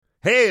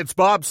Hey, it's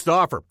Bob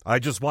Stauffer. I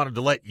just wanted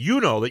to let you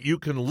know that you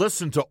can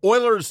listen to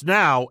Oilers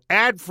Now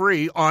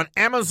ad-free on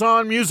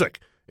Amazon Music,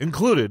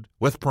 included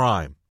with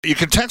Prime. You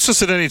can text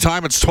us at any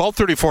time. It's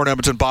 12:34 in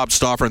Edmonton. Bob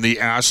Stauffer and the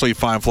Ashley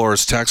Fine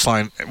Floors text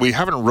line. We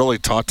haven't really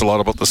talked a lot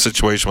about the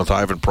situation with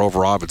Ivan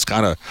Provorov. It's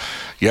kind of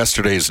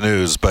yesterday's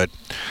news, but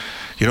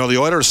you know, the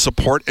Oilers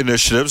support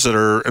initiatives that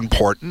are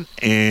important,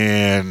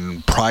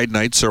 and Pride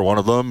Nights are one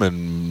of them,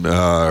 and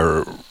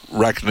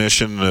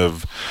recognition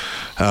of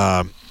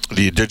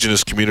the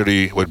Indigenous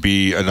community would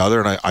be another,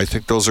 and I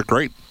think those are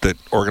great that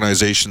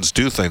organizations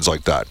do things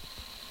like that.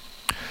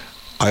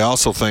 I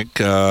also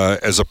think,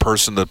 as a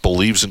person that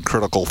believes in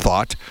critical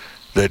thought,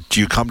 that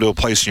you come to a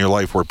place in your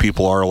life where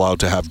people are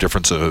allowed to have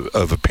difference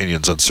of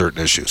opinions on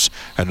certain issues,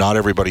 and not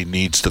everybody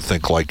needs to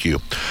think like you.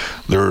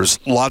 There's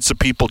lots of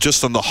people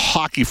just on the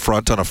hockey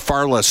front on a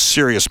far less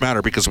serious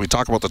matter, because we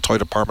talk about the toy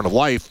department of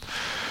life,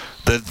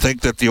 that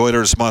think that the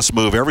Oilers must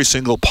move every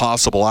single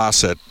possible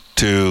asset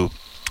to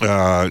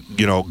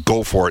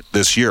go for it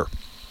this year.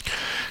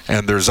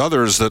 And there's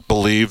others that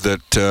believe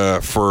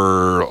that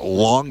for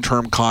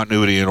long-term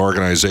continuity in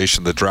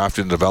organization, the draft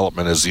and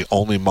development is the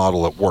only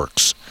model that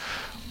works.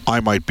 I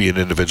might be an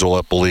individual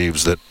that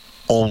believes that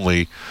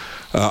only,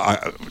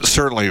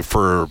 certainly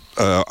for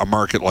a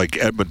market like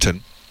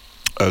Edmonton,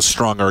 a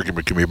strong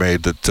argument can be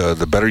made that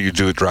the better you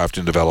do at draft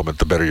and development,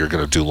 the better you're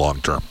going to do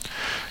long-term.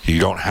 You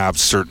don't have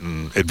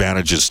certain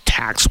advantages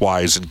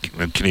tax-wise in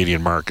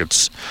Canadian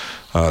markets.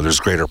 There's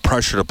greater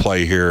pressure to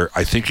play here.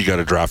 I think you got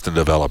to draft and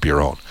develop your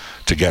own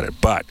to get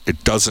it. But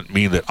it doesn't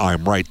mean that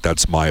I'm right.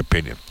 That's my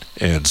opinion.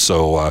 And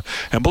so,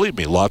 and believe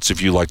me, lots of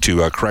you like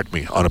to correct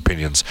me on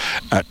opinions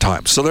at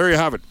times. So there you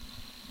have it.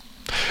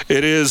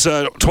 It is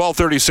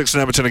 12:36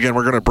 in Edmonton. Again,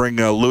 we're going to bring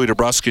Louie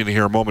DeBrusk in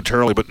here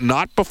momentarily, but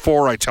not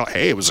before I tell,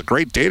 hey, it was a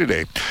great day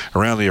today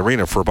around the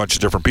arena for a bunch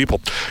of different people.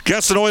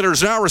 Guests and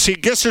Oilers now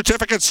receive gift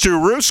certificates to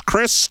Roost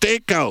Chris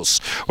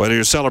Steakhouse. Whether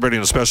you're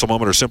celebrating a special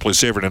moment or simply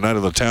savoring a night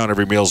in the town,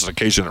 every meal is an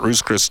occasion at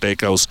Roost Chris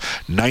Steakhouse,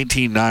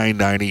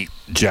 19990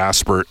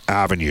 Jasper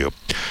Avenue.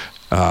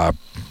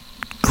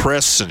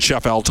 Chris and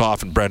Chef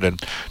Altoff and Brendan,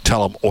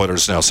 tell them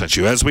Oilers Now sent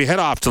you. As we head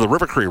off to the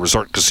River Cree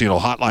Resort Casino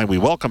Hotline, we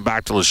welcome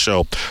back to the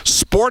show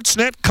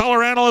Sportsnet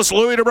color analyst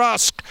Louie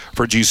DeBrusk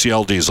for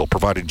GCL Diesel,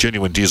 providing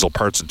genuine diesel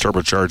parts and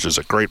turbochargers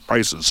at great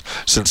prices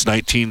since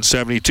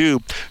 1972.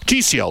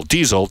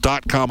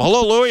 GCLDiesel.com.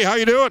 Hello, Louie. How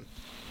you doing?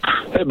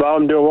 Hey,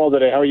 Bob. I'm doing well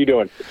today. How are you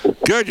doing?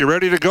 Good. You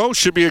ready to go?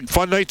 Should be a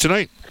fun night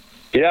tonight.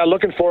 Yeah,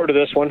 looking forward to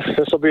this one.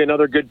 This will be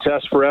another good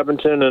test for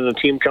Edmonton and a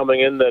team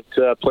coming in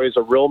that plays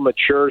a real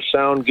mature,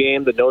 sound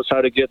game, that knows how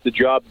to get the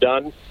job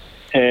done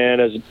and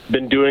has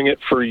been doing it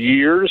for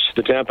years.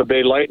 The Tampa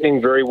Bay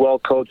Lightning, very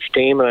well-coached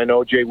team, and I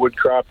know Jay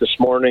Woodcroft this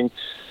morning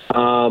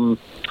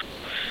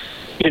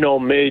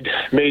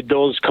made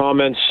those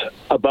comments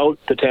about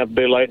the Tampa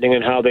Bay Lightning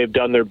and how they've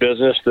done their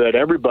business, that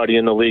everybody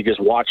in the league has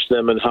watched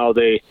them and how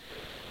they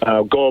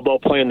go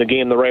about playing the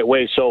game the right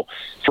way. So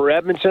for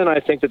Edmonton, I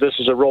think that this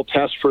is a real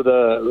test for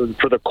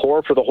the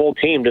core, for the whole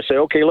team, to say,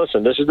 okay,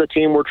 listen, this is the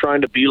team we're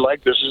trying to be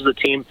like. This is the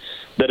team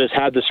that has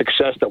had the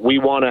success that we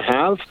want to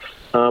have.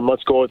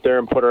 Let's go out there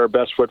and put our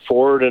best foot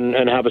forward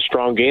and have a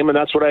strong game, and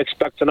that's what I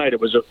expect tonight.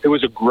 It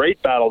was a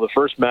great battle, the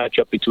first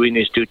matchup between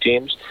these two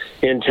teams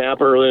in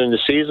Tampa early in the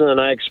season, and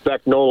I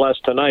expect no less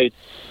tonight.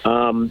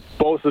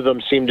 Both of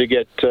them seem to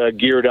get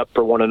geared up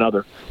for one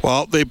another.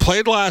 Well, they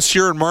played last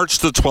year on March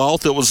the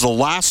 12th. It was the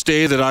last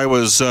day that I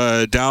was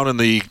down in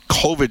the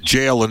COVID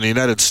jail in the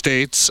United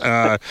States.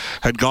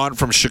 Had gone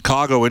from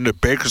Chicago into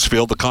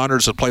Bakersfield. The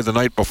Condors had played the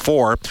night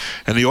before,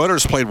 and the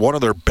Oilers played one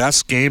of their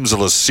best games of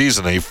the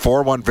season, a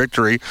 4-1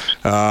 victory.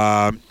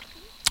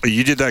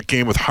 You did that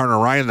game with Hunter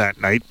Ryan that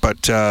night,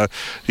 but the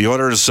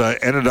Oilers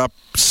ended up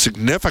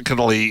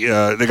significantly.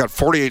 They got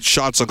 48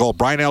 shots on goal.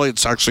 Brian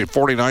Elliott's actually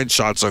 49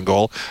 shots on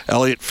goal.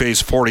 Elliott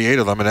faced 48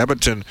 of them, and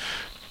Edmonton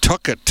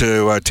took it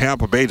to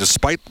Tampa Bay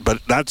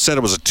but that said,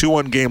 it was a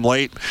 2-1 game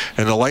late,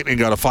 and the Lightning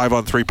got a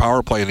 5-on-3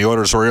 power play, and the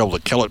Oilers were able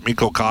to kill it.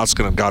 Mikko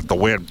Koskinen got the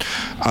win.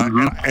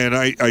 And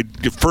I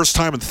first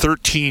time in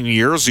 13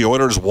 years, the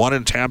Oilers won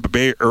in Tampa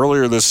Bay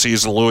earlier this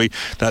season, Louis,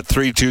 that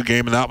 3-2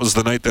 game, and that was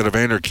the night that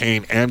Evander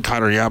Kane and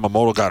Connor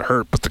Yamamoto got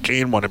hurt. But the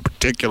Kane one in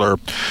particular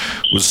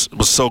was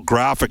so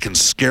graphic and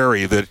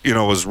scary that,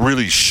 was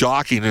really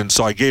shocking, and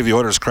so I gave the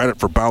Oilers credit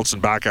for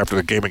bouncing back after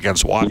the game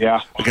against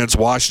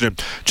Washington.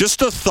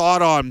 Just a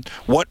thought on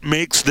what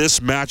makes this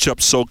matchup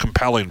so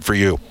compelling for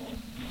you.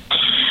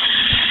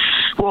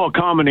 Well, a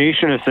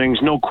combination of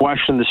things. No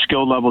question, the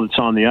skill level that's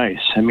on the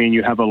ice. I mean,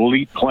 you have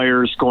elite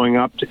players going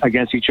up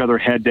against each other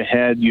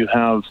head-to-head. You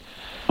have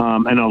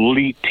an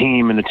elite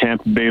team in the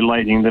Tampa Bay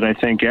Lightning that I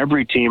think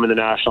every team in the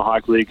National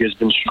Hockey League has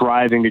been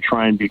striving to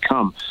try and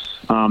become.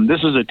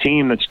 This is a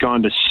team that's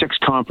gone to 6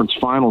 conference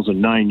finals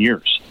in 9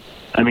 years.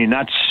 I mean,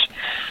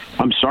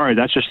 I'm sorry,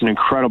 that's just an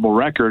incredible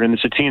record, and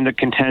it's a team that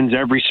contends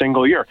every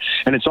single year.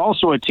 And it's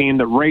also a team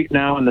that right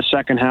now in the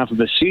second half of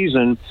the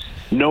season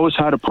knows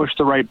how to push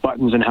the right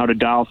buttons and how to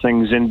dial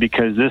things in,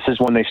 because this is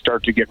when they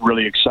start to get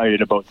really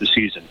excited about the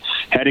season.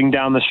 Heading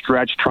down the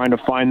stretch, trying to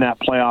find that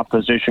playoff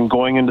position,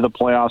 going into the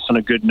playoffs on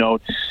a good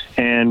note,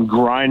 and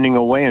grinding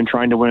away and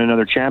trying to win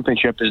another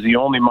championship is the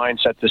only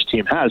mindset this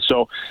team has.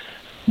 So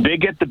they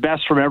get the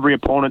best from every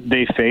opponent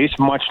they face,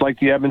 much like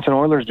the Edmonton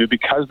Oilers do,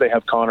 because they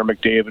have Connor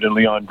McDavid and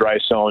Leon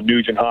Draisaitl and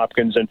Nugent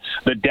Hopkins and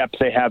the depth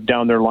they have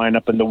down their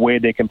lineup and the way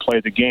they can play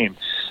the game.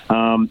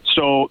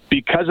 So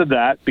because of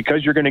that,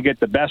 because you're going to get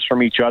the best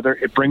from each other,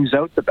 it brings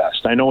out the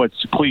best. I know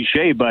it's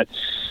cliche, but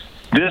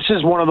this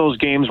is one of those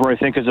games where I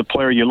think as a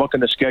player you look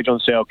in the schedule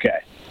and say, okay,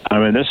 I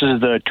mean, this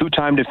is the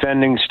two-time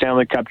defending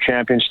Stanley Cup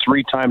champions,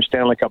 three-time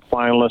Stanley Cup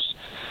finalists.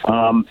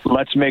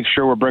 Let's make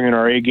sure we're bringing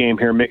our A game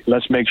here.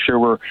 Let's make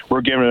sure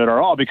we're giving it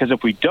our all, because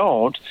if we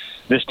don't,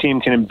 this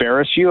team can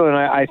embarrass you. And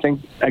I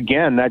think,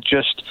 again, that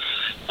just,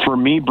 for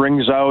me,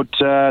 brings out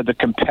the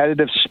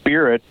competitive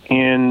spirit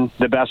in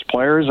the best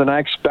players, and I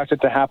expect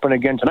it to happen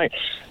again tonight.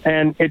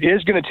 And it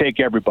is going to take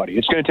everybody.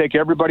 It's going to take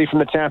everybody from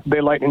the Tampa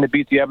Bay Lightning to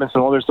beat the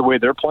Edmonton Oilers the way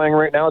they're playing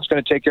right now. It's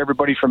going to take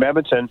everybody from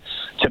Edmonton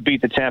to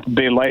beat the Tampa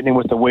Bay Lightning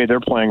with the way they're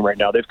playing right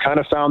now. They've kind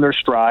of found their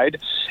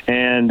stride,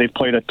 and they've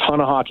played a ton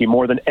of hockey,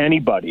 more than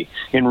anybody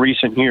in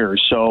recent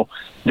years. So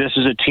this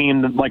is a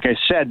team that, like I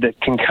said, that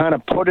can kind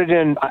of put it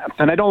in,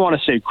 and I don't want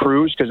to say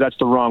cruise because that's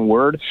the wrong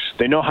word.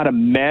 They know how to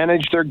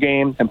manage their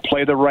game and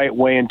play the right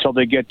way until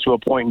they get to a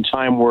point in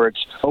time where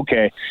it's,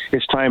 okay,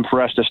 it's time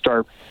for us to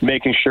start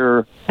making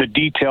sure the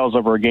details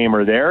of our game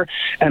are there.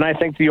 And I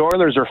think the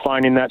Oilers are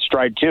finding that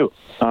stride too.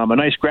 A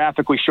nice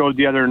graphic we showed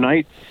the other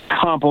night,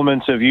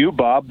 compliments of you,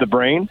 Bob, the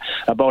brain,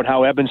 about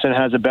how Edmonton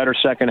has a better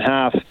second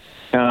half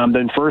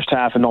than first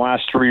half in the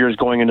last 3 years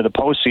going into the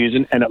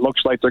postseason, and it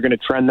looks like they're going to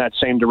trend that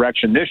same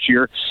direction this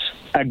year.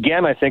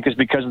 Again, I think is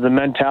because of the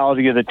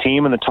mentality of the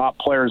team and the top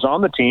players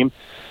on the team.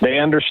 They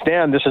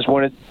understand this is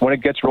when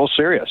it gets real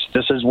serious.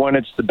 This is when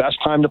it's the best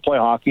time to play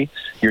hockey.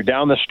 You're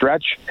down the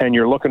stretch, and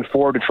you're looking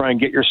forward to try and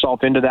get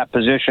yourself into that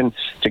position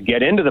to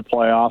get into the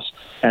playoffs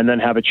and then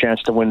have a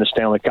chance to win the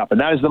Stanley Cup.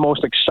 And that is the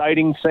most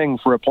exciting thing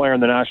for a player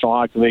in the National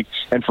Hockey League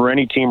and for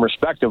any team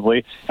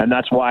respectively, and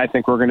that's why I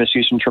think we're going to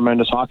see some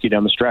tremendous hockey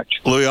down the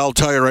stretch. Louie, I'll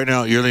tell you right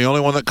now, you're the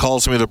only one that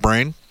calls me the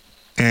brain.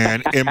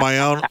 And in my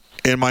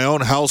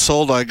own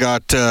household, I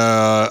got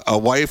a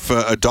wife,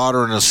 a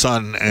daughter, and a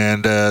son,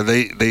 and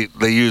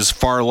they use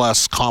far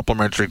less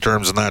complimentary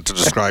terms than that to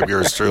describe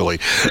yours truly.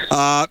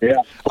 Yeah,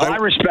 well, I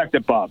respect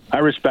it, Bob. I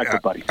respect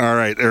it, buddy. All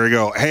right, there we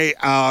go. Hey,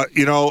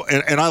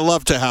 and I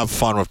love to have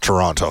fun with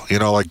Toronto.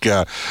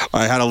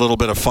 I had a little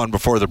bit of fun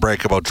before the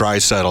break about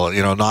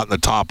Draisaitl, not in the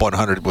top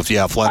 100 with the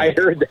Athletic.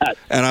 I heard that.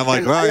 And I'm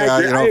like,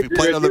 if you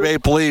played on the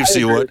Maple Leafs,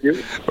 you would.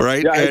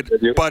 Right?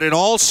 Yeah, but in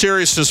all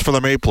seriousness for the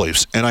Maple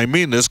Leafs, and I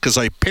mean this because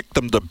I picked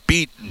them to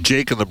beat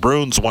Jake and the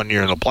Bruins one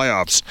year in the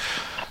playoffs,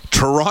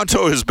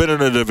 Toronto has been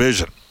in a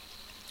division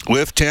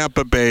with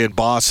Tampa Bay and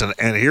Boston,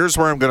 and here's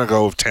where I'm going to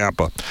go with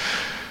Tampa.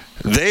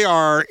 They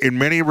are, in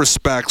many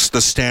respects,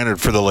 the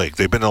standard for the league.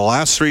 They've been in the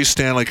last 3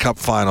 Stanley Cup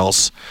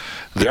finals.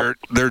 Their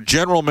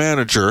general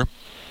manager,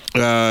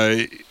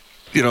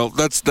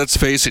 let's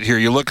face it here.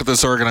 You look at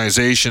this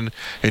organization,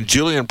 and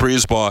Julien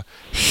BriseBois,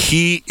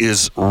 he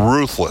is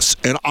ruthless.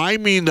 And I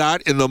mean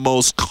that in the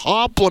most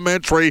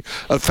complimentary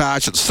of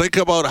fashions. Think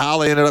about how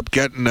they ended up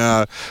getting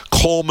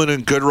Coleman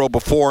and Goodrow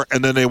before,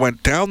 and then they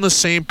went down the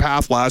same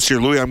path last year.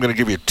 Louis, I'm going to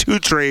give you 2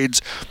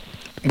 trades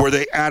where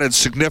they added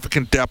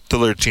significant depth to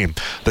their team.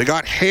 They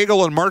got Hagel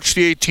on March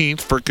the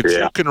 18th for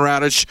Kachuk and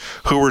Radish,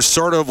 who were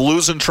sort of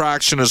losing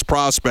traction as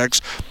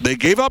prospects. They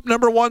gave up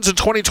number ones in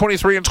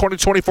 2023 and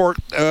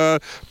 2024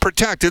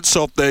 protected,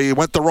 so if they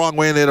went the wrong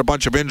way and they had a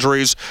bunch of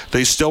injuries,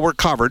 they still were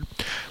covered.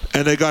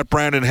 And they got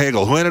Brandon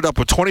Hagel, who ended up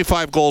with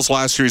 25 goals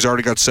last year. He's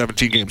already got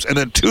 17 games. And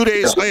then 2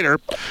 days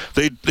later,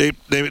 they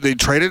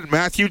traded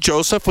Matthew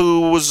Joseph,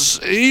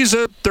 he's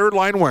a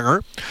third-line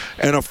winger,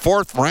 and a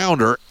 4th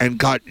rounder, and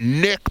got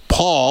Nick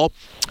Paul.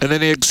 And then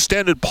they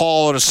extended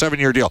Paul on a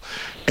 7-year deal.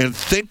 And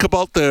think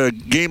about the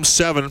Game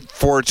 7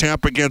 for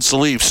Tampa against the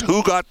Leafs.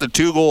 Who got the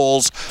 2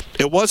 goals?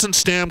 It wasn't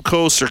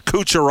Stamkos or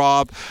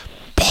Kucherov.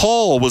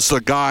 Paul was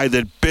the guy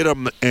that bit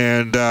him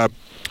and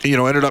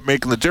ended up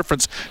making the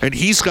difference, and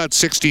he's got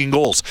 16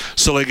 goals.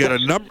 So they get a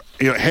number.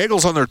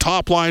 Hagel's on their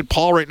top line.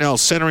 Paul right now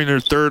centering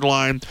their third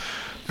line.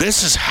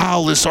 This is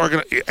how this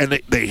and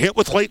they hit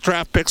with late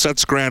draft picks.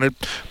 That's granted,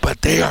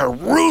 but they are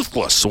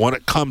ruthless when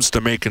it comes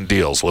to making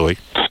deals. Louis,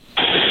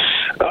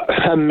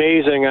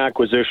 amazing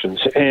acquisitions,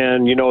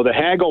 and the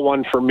Hagel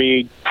one for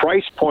me,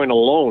 price point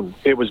alone,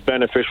 it was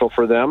beneficial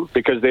for them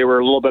because they were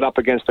a little bit up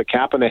against the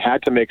cap and they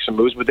had to make some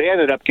moves. But they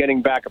ended up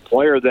getting back a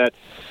player that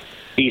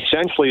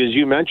essentially, as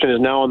you mentioned, is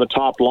now on the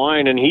top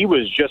line, and he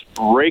was just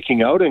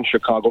breaking out in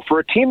Chicago. For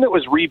a team that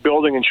was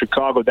rebuilding in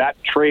Chicago,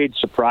 that trade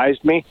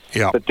surprised me.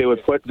 Yeah. That they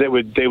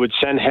would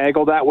send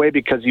Hagel that way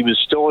because he was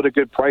still at a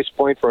good price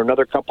point for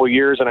another couple of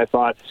years, and I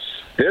thought,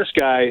 this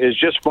guy is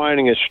just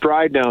finding his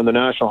stride now in the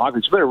National Hockey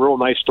League. It's been a real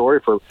nice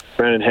story for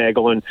Brandon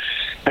Hagel, and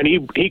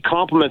he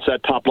complements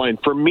that top line.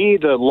 For me,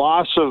 the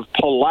loss of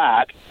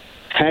Palat,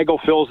 Hagel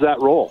fills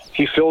that role.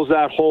 He fills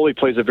that hole. He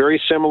plays a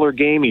very similar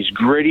game. He's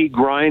gritty,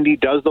 grindy,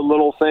 does the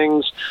little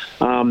things,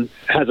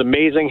 has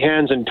amazing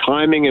hands and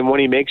timing, and when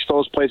he makes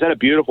those plays, had a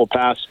beautiful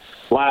pass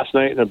last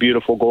night and a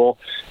beautiful goal.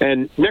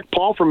 And Nick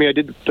Paul, for me, I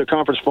did the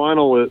conference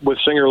final with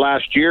Singer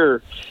last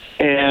year,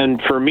 and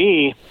for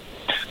me,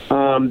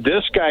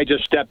 this guy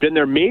just stepped in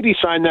there, maybe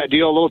signed that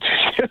deal a little too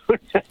soon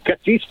because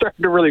he's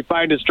starting to really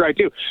find his stride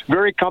too.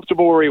 Very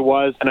comfortable where he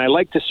was, and I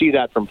like to see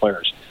that from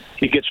players.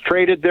 He gets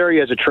traded there. He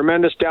has a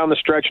tremendous down the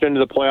stretch and into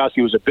the playoffs.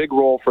 He was a big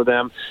role for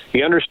them.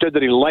 He understood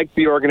that he liked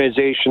the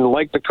organization,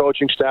 liked the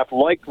coaching staff,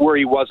 liked where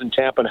he was in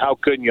Tampa, and how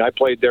couldn't you? I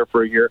played there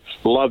for a year,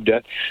 loved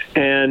it.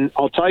 And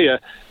I'll tell you,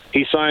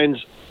 he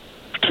signs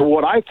to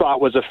what I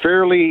thought was a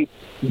fairly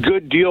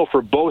good deal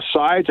for both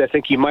sides. I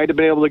think he might have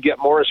been able to get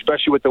more,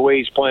 especially with the way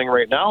he's playing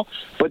right now.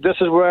 But this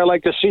is what I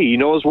like to see. He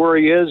knows where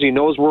he is. He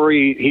knows where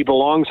he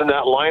belongs in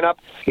that lineup.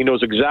 He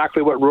knows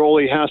exactly what role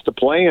he has to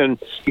play, and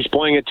he's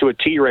playing it to a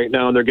T right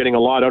now, and they're getting a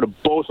lot out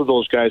of both of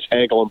those guys,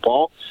 Hagel and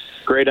Paul.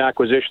 Great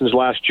acquisitions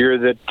last year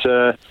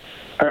that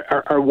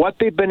are what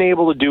they've been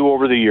able to do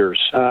over the years.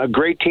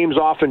 Great teams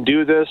often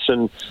do this,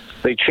 and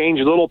they change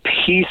little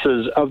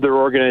pieces of their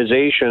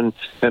organization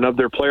and of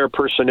their player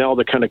personnel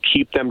to kind of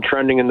keep them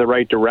trending in the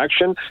right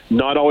direction.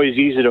 Not always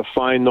easy to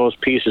find those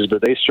pieces,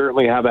 but they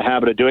certainly have a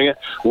habit of doing it,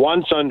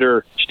 once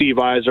under Steve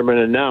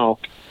Yzerman and now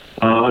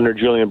under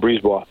Julien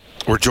Brisebois.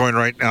 We're joined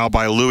right now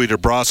by Louie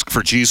DeBrusk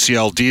for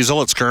GCL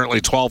Diesel. It's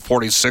currently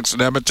 12:46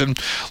 in Edmonton.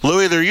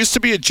 Louie, there used to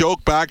be a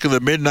joke back in the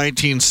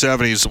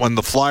mid-1970s when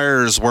the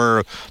Flyers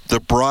were the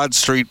Broad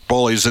Street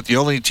Bullies that the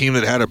only team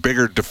that had a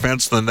bigger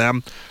defense than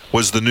them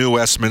was the new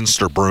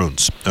Westminster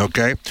Bruins,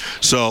 okay?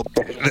 So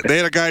they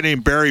had a guy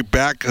named Barry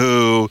Beck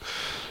who,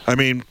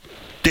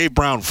 Dave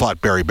Brown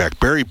fought Barry Beck.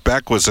 Barry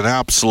Beck was an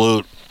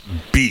absolute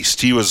beast.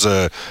 He was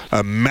a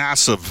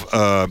massive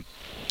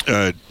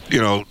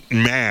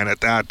man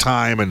at that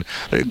time, and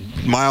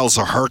Miles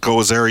Aharko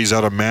was there. He's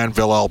out of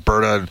Manville,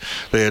 Alberta,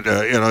 and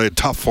they had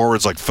tough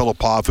forwards like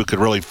Filipov who could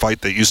really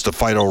fight. They used to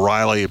fight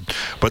O'Reilly,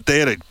 but they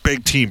had a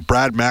big team.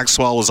 Brad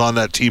Maxwell was on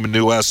that team in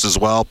New West as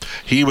well.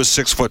 He was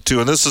 6'2",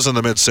 and this is in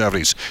the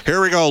mid-70s. Here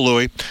we go,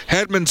 Louie.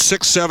 Hedman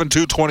 6'7",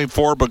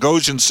 224.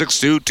 Bogosian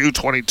 6'2",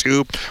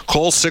 222.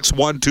 Cole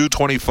 6'1",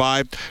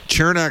 225.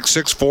 Chernak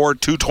 6'4",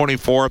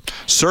 224.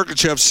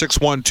 Sergachev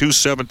 6'1",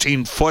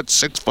 217. Foote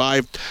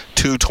 6'5",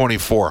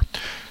 224.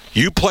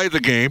 You played the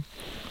game.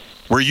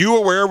 Were you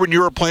aware when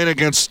you were playing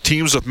against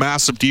teams with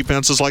massive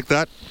defenses like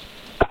that?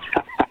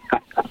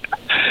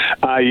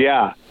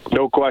 Yeah,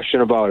 no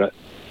question about it.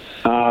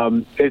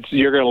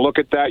 You're going to look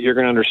at that. You're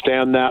going to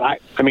understand that.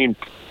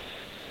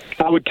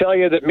 I would tell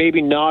you that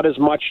maybe not as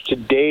much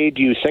today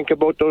do you think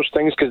about those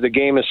things because the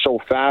game is so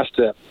fast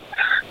to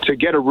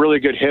get a really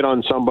good hit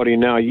on somebody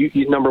now.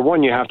 You number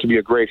one, you have to be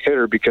a great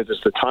hitter because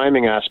it's the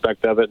timing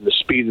aspect of it and the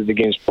speed that the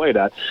game's played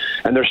at.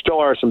 And there still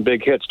are some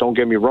big hits, don't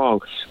get me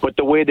wrong, but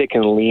the way they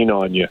can lean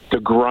on you, the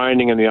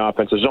grinding in the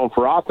offensive zone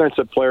for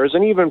offensive players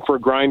and even for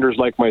grinders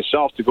like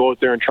myself to go out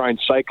there and try and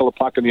cycle a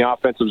puck in the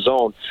offensive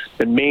zone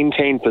and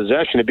maintain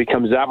possession, it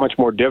becomes that much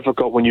more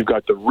difficult when you've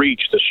got the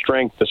reach, the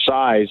strength, the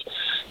size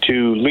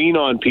to lean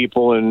on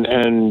people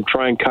and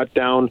try and cut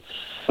down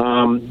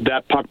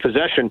that puck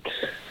possession.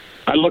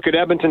 I look at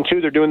Edmonton, too.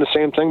 They're doing the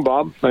same thing,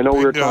 Bob. I know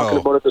we were talking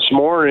about it this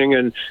morning,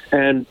 and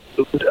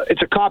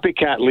it's a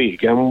copycat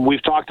league. And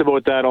we've talked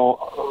about that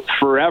all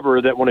forever,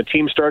 that when a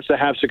team starts to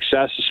have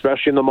success,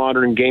 especially in the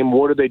modern game,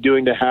 what are they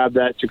doing to have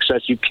that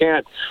success? You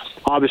can't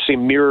obviously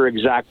mirror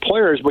exact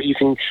players, but you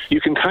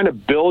can kind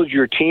of build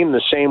your team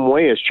the same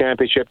way as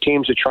championship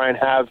teams to try and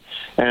have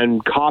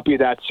and copy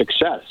that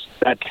success,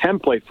 that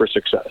template for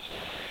success.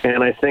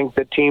 And I think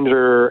that teams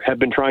have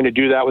been trying to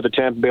do that with the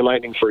Tampa Bay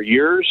Lightning for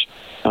years.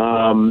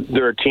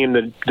 They're a team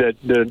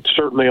that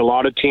certainly a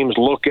lot of teams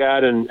look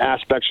at and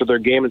aspects of their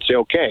game and say,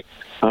 okay,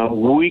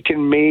 we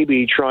can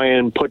maybe try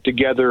and put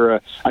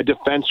together a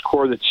defense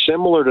core that's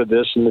similar to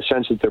this in the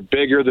sense that they're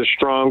bigger, they're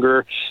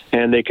stronger,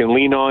 and they can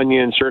lean on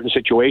you in certain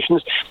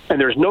situations. And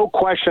there's no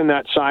question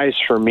that size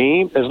for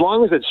me, as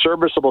long as it's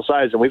serviceable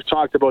size, and we've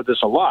talked about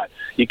this a lot,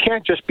 you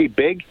can't just be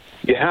big.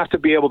 You have to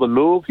be able to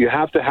move. You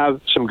have to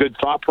have some good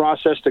thought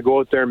process to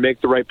go out there and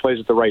make the right plays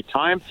at the right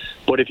time.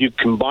 But if you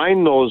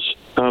combine those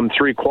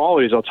three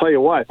qualities, I'll tell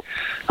you what,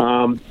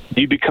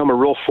 you become a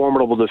real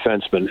formidable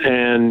defenseman.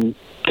 And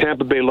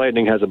Tampa Bay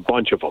Lightning has a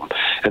bunch of them,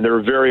 and they're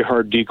a very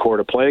hard decor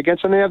to play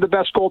against, and they have the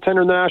best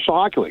goaltender in the National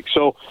Hockey League.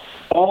 So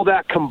all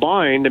that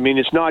combined, I mean,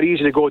 it's not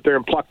easy to go out there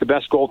and pluck the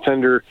best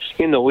goaltender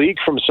in the league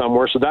from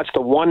somewhere, so that's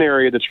the one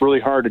area that's really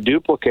hard to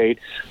duplicate,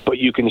 but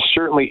you can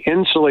certainly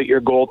insulate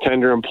your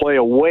goaltender and play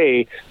a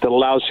way that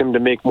allows him to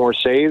make more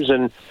saves,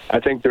 and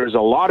I think there's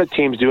a lot of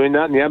teams doing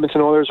that, and the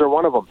Edmonton Oilers are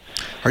one of them.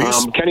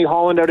 Kenny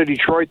Holland out of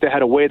Detroit, they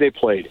had a way they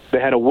played. They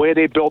had a way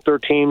they built their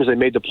teams. They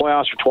made the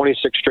playoffs for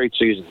 26 straight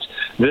seasons.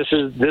 This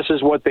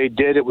is what they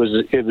did. It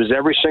was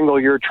every single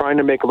year trying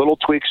to make little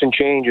tweaks and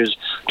changes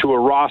to a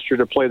roster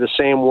to play the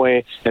same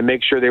way and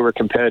make sure they were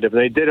competitive.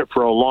 And they did it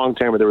for a long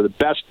time. They were the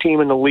best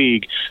team in the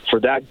league for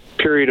that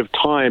period of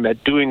time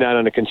at doing that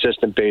on a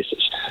consistent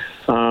basis.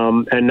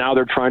 And now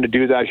they're trying to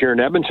do that here in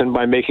Edmonton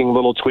by making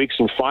little tweaks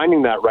and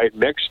finding that right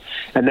mix,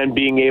 and then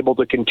being able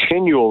to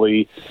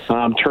continually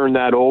turn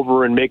that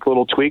over and make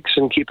little tweaks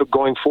and keep it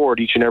going forward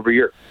each and every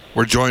year.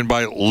 We're joined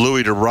by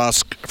Louie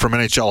DeBrusk from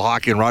NHL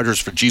Hockey and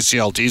Rogers for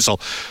GCL Diesel.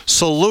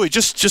 So, Louie,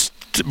 just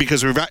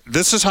because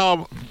this is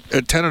how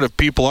attentive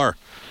people are.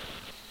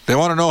 They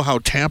want to know how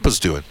Tampa's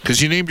doing,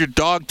 because you named your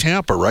dog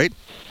Tampa, right?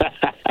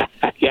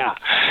 Yeah.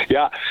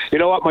 You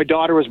know what? My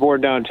daughter was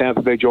born down in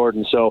Tampa Bay,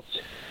 Jordan, so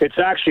it's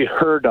actually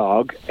her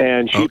dog,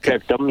 and she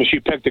picked him. She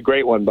picked a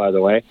great one, by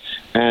the way.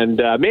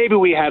 And maybe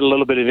we had a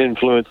little bit of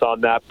influence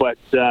on that, but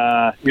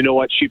you know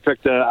what? She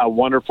picked a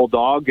wonderful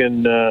dog,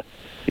 and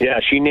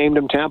she named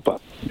him Tampa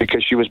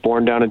because she was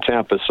born down in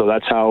Tampa. So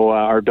that's how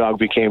our dog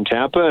became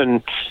Tampa,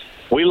 and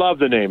we love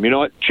the name. You know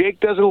what? Jake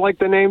doesn't like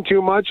the name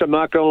too much. I'm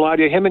not going to lie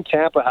to you. Him and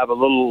Tampa have a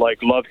little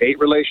love-hate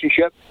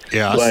relationship.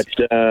 Yes.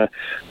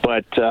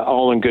 But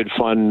all in good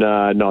fun.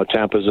 No,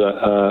 Tampa's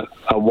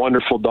a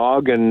wonderful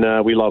dog,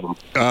 and we love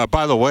him.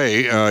 By the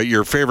way,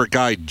 your favorite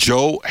guy,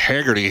 Joe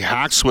Haggerty,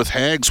 Hacks with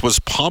Hags, was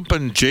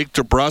pumping Jake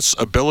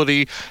DeBrusk's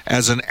ability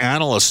as an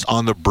analyst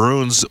on the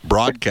Bruins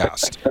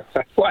broadcast.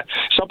 What?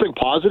 Something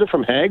positive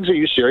from Hags? Are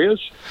you serious?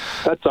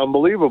 That's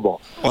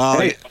unbelievable. Well,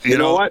 hey, you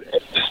know what?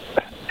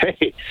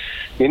 Hey,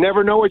 you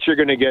never know what you're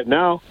going to get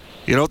now.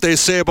 You know what they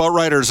say about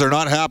writers? They're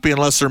not happy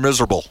unless they're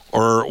miserable.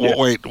 Or,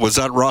 wait, was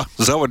that wrong?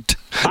 Is that what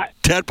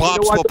Ted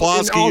Pops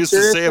Poplawski used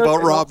to say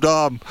about Rob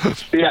Daum?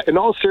 Yeah, in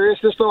all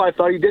seriousness, though, I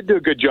thought he did do a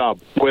good job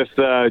with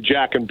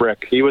Jack and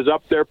Brick. He was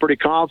up there pretty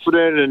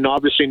confident and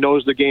obviously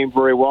knows the game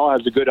very well,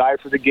 has a good eye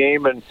for the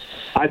game, and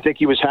I think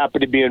he was happy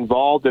to be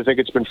involved. I think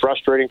it's been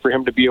frustrating for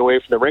him to be away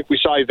from the rink. We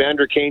saw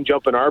Evander Kane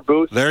jump in our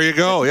booth. There you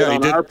go. Yeah, he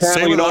did.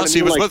 Same with us.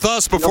 He was with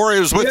us before he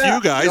was with you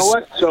guys. You know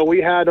what? So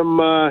we had him,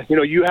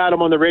 you had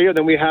him on the radio,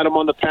 then we had him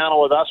on the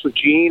panel with us, with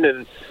Gene,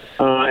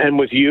 and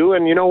with you.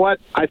 And you know what?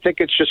 I think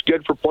it's just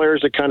good for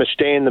players to kind of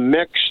stay in the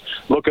mix,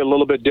 look at a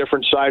little bit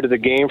different side of the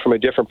game from a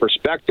different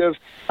perspective.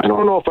 I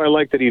don't know if I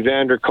like that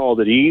Evander called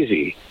it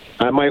easy.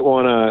 I might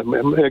want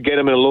to get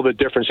him in a little bit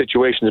different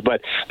situations,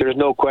 but there's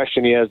no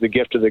question he has the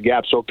gift of the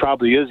gap, so it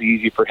probably is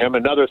easy for him.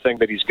 Another thing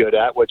that he's good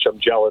at, which I'm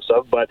jealous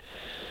of, but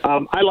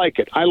I like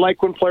it. I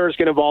like when players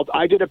get involved.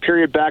 I did a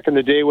period back in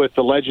the day with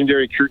the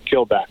legendary Kurt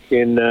Kilback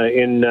in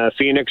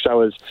Phoenix.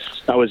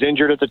 I was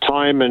injured at the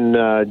time,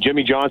 and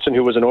Jimmy Johnson,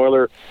 who was an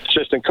Oiler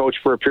assistant coach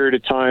for a period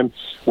of time,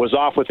 was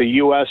off with a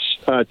U.S.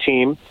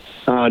 team,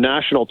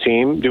 national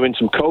team, doing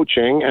some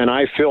coaching, and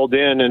I filled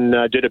in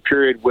and did a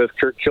period with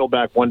Kurt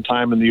Kilback one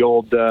time in the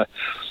old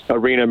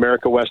arena,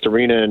 America West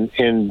Arena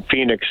in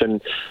Phoenix. And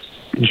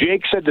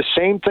Jake said the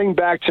same thing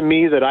back to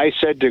me that I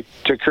said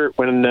to Kurt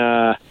when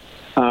I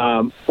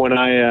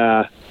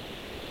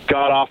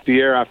got off the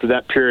air after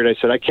that period. I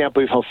said, I can't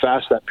believe how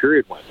fast that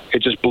period went.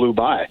 It just blew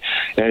by.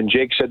 And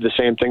Jake said the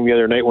same thing the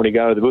other night when he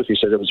got out of the booth. He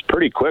said it was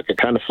pretty quick. It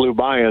kind of flew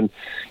by, and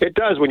it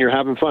does when you're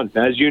having fun.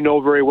 As you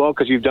know very well,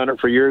 because you've done it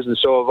for years, and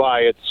so have I.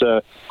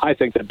 It's, I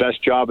think, the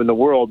best job in the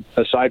world,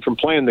 aside from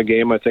playing the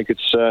game. I think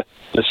it's the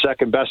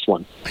second best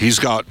one. He's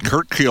got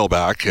Kurt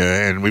Keelback,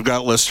 and we've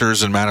got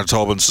listeners in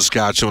Manitoba and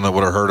Saskatchewan that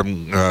would have heard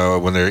him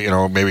when they,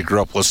 maybe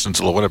grew up listening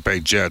to the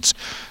Winnipeg Jets.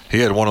 He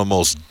had one of the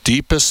most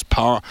deepest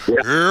power. Yeah.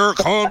 Here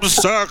comes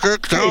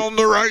Sakic down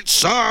the right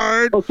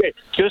side. Okay,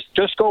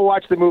 just go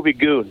watch the movie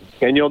Goon,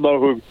 and you'll know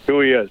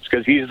who he is,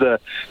 because he's the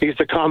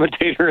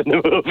commentator in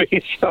the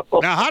movie. So.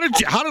 Now, how did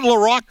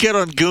LaRock get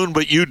on Goon,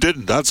 but you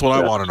didn't? That's what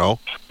I want to know.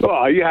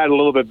 Well, you had a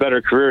little bit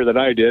better career than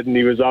I did, and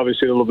he was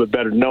obviously a little bit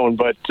better known.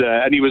 But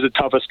and he was the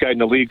toughest guy in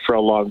the league for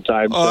a long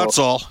time. Oh, so, that's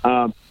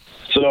all.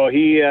 So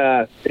he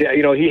had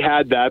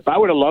that. I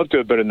would have loved to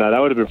have been in that. That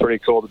would have been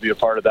pretty cool to be a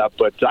part of that.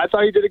 But I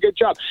thought he did a good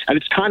job. And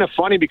it's kind of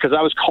funny because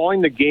I was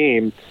calling the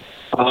game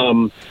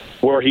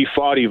where he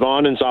fought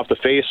Ivanins off the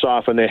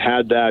face-off, and they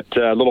had that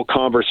little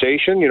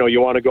conversation.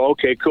 You want to go,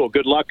 okay, cool,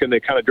 good luck, and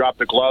they kind of dropped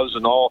the gloves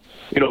and all,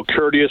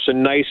 courteous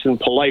and nice and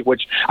polite,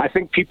 which I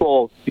think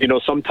people,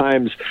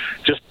 sometimes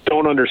just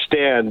don't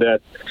understand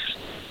that.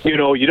 You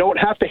don't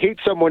have to hate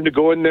someone to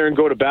go in there and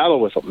go to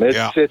battle with them.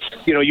 It's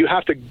you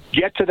have to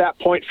get to that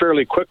point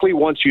fairly quickly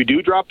once you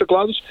do drop the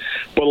gloves.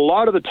 But a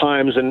lot of the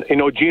times, and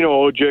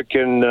Gino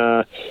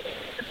Ojic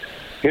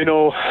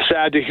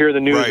sad to hear the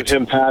news of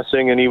him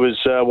passing, and he was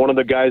one of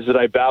the guys that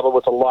I battled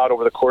with a lot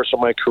over the course of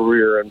my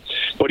career.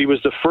 But he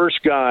was the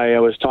first guy. I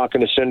was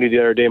talking to Cindy the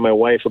other day, my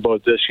wife,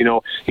 about this.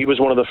 He was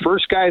one of the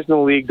first guys in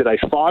the league that I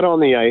fought on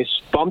the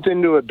ice, bumped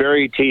into at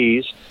Barry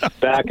T's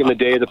back in the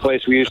day, the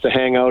place we used to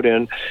hang out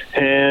in,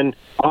 and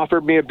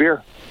offered me a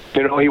beer.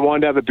 He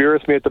wanted to have a beer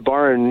with me at the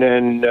bar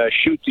and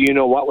shoot the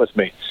you-know-what with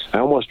me. I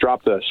almost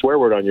dropped a swear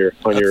word on your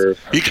show.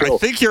 I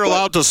think you're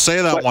allowed to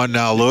say that one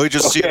now, Louie,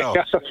 just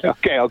okay, so you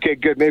know. Okay,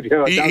 good. Maybe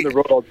down the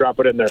road I'll drop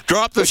it in there.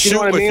 Drop the shoot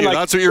with you.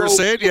 That's what you were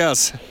saying?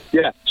 Yes.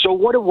 Yeah. So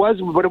what it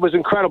was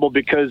incredible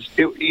because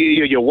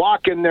you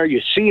walk in there, you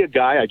see a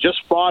guy, I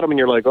just fought him, and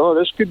you're like, oh,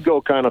 this could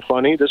go kind of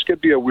funny. This could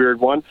be a weird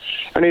one.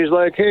 And he's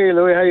like, hey,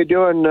 Louie, how you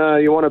doing?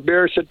 You want a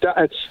beer? Sit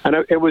down. And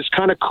it was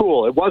kind of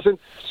cool. It wasn't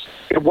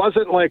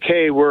like,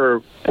 hey,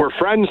 we're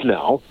friends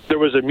now. There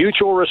was a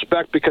mutual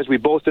respect because we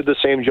both did the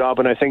same job,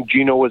 and I think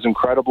Gino was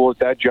incredible at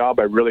that job.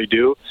 I really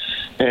do.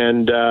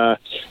 And,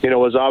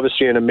 was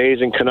obviously an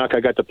amazing Canuck.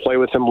 I got to play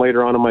with him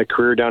later on in my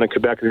career down in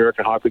Quebec and the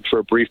American Hockey League for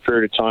a brief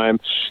period of time.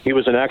 He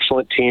was an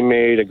excellent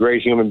teammate, a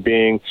great human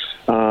being,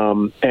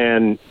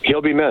 and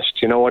he'll be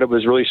missed. You know what? It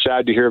was really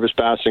sad to hear of his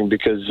passing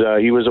because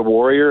he was a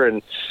warrior,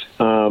 and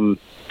I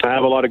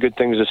have a lot of good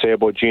things to say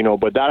about Gino,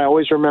 but I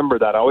always remember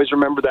that. I always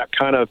remember that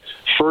kind of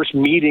first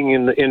meeting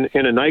in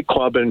a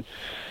nightclub, and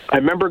I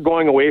remember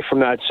going away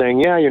from that saying,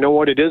 yeah, you know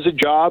what, it is a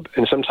job,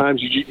 and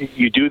sometimes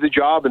you do the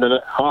job, and then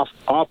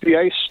off the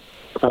ice,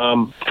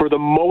 for the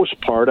most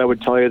part, I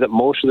would tell you that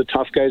most of the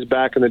tough guys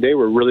back in the day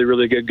were really,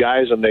 really good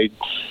guys, and they,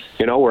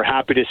 were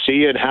happy to see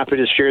you and happy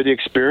to share the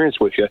experience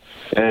with you,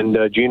 and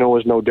Gino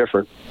was no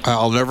different.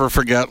 I'll never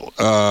forget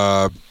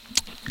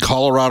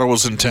Colorado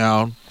was in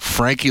town.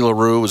 Frankie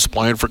LaRue was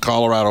playing for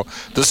Colorado.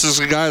 This is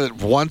a guy that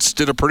once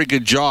did a pretty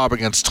good job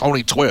against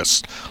Tony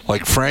Twist.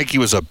 Like, Frankie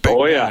was a big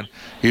man.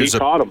 He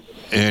caught him.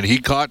 And he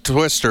caught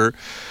Twister,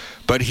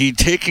 but he'd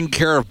taken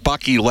care of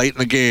Bucky late in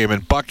the game,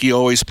 and Bucky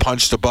always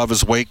punched above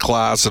his weight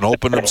class and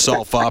opened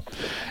himself up.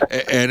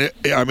 And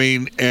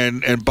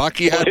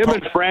Bucky had... Him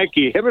and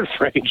Frankie.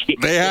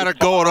 They had it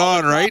going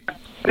on, right?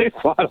 They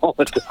fought all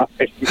the time.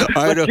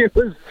 I know.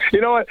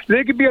 You know what?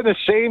 They could be on the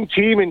same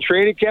team in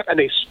training camp, and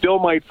they still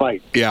might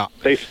fight. Yeah.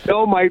 They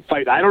still might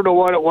fight. I don't know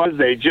what it was.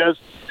 They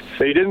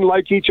didn't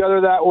like each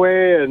other that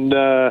way, and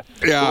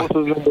yeah. Both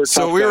of them were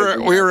so we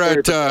were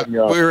at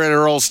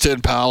Earl's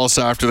Tin Palace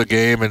after the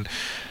game, and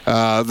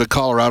the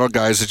Colorado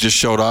guys had just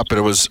showed up, and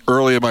it was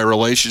early in my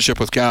relationship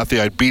with Kathy.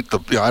 I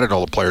didn't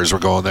know the players were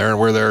going there, and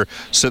we're there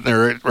sitting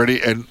there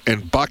ready,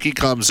 and Bucky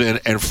comes in,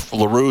 and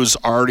LaRue's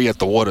already at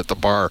the wood at the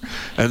bar,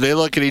 and they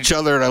look at each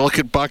other, and I look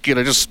at Bucky, and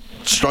I just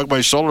shrug my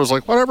shoulders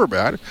like, whatever,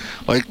 man,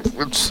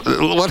 it's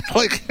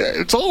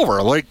over,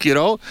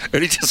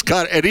 and he just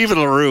and even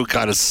LaRue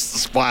kind of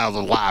smiled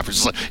and laughed.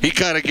 He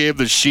kind of gave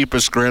the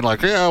sheepish grin,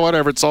 like, yeah,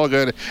 whatever, it's all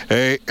good.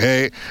 Hey,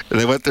 and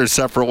they went their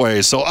separate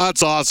ways. So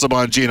that's awesome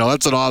on Gino.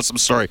 That's an awesome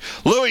story.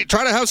 Louie,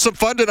 try to have some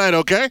fun tonight,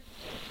 okay?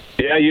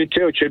 Yeah, you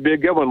too. It should be a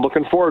good one.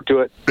 Looking forward to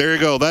it. There you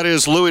go. That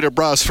is Louie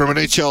DeBrusk from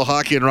NHL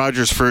Hockey and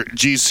Rogers for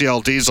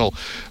GCL Diesel.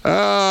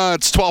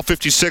 It's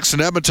 12:56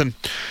 in Edmonton.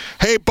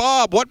 Hey,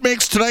 Bob, what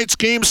makes tonight's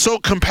game so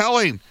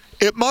compelling?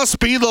 It must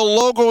be the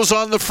logos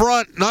on the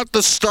front, not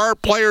the star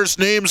players'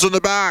 names in the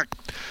back.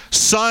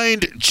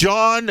 Signed,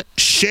 John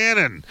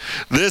Shannon.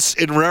 This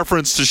in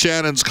reference to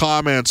Shannon's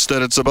comments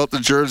that it's about the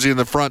jersey in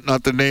the front,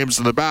 not the names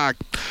in the back,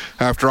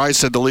 after I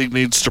said the league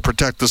needs to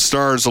protect the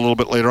stars a little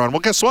bit later on. Well,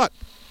 guess what?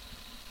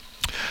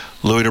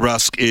 Louie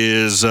DeBrusk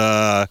is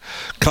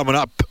coming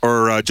up,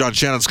 or John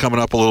Shannon's coming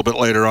up a little bit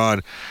later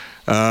on.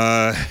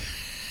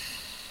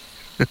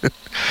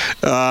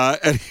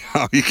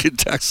 Anyhow, you can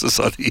text us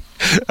on the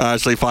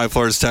Ashley Five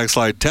Floors text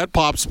line. Ted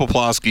Pops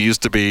Poplawski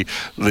used to be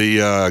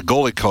the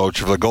goalie coach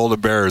for the Golden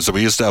Bears, and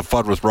we used to have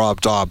fun with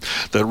Rob Daum.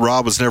 That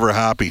Rob was never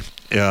happy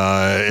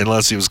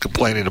unless he was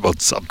complaining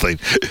about something.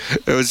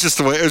 It was just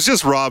the way. It was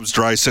just Rob's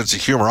dry sense of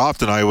humor.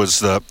 Often I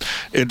was,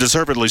 and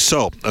deservedly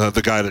so,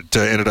 the guy that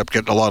ended up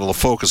getting a lot of the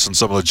focus on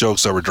some of the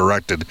jokes that were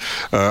directed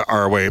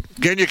our way.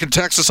 Again, you can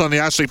text us on the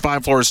Ashley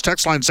Fine Floors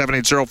text line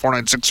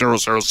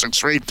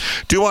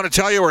 780-496-0063. Do want to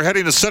tell you we're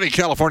heading to sunny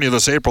California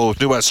this April with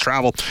New West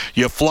Travel.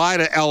 You fly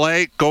to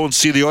L.A., go and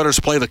see the Oilers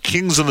play the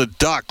Kings and the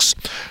Ducks.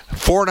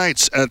 4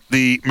 nights at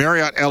the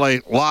Marriott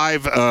L.A.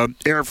 Live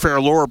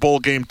Airfare Lower Bowl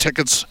game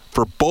tickets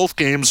for both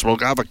games. We'll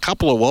have a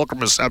couple of welcome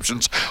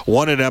receptions,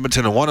 one in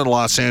Edmonton and one in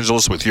Los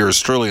Angeles with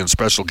yours truly and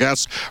special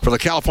guests. For the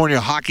California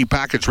Hockey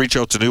Package, reach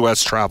out to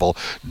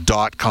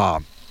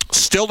newwesttravel.com.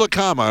 Still to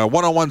come, a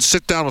one-on-one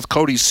sit-down with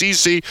Cody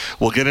Ceci.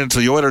 We'll get into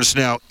the Oilers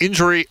Now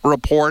injury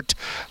report.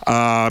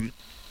 Cam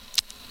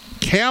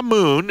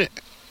Moon,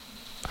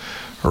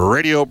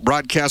 radio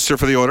broadcaster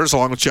for the Oilers,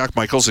 along with Jack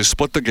Michaels. They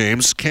split the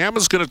games. Cam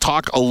is going to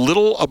talk a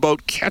little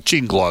about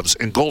catching gloves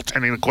and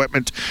goaltending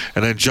equipment,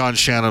 and then John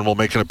Shannon will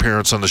make an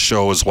appearance on the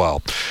show as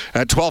well.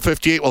 At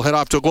 12:58, we'll head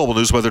off to a Global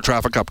News Weather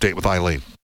Traffic Update with Eileen.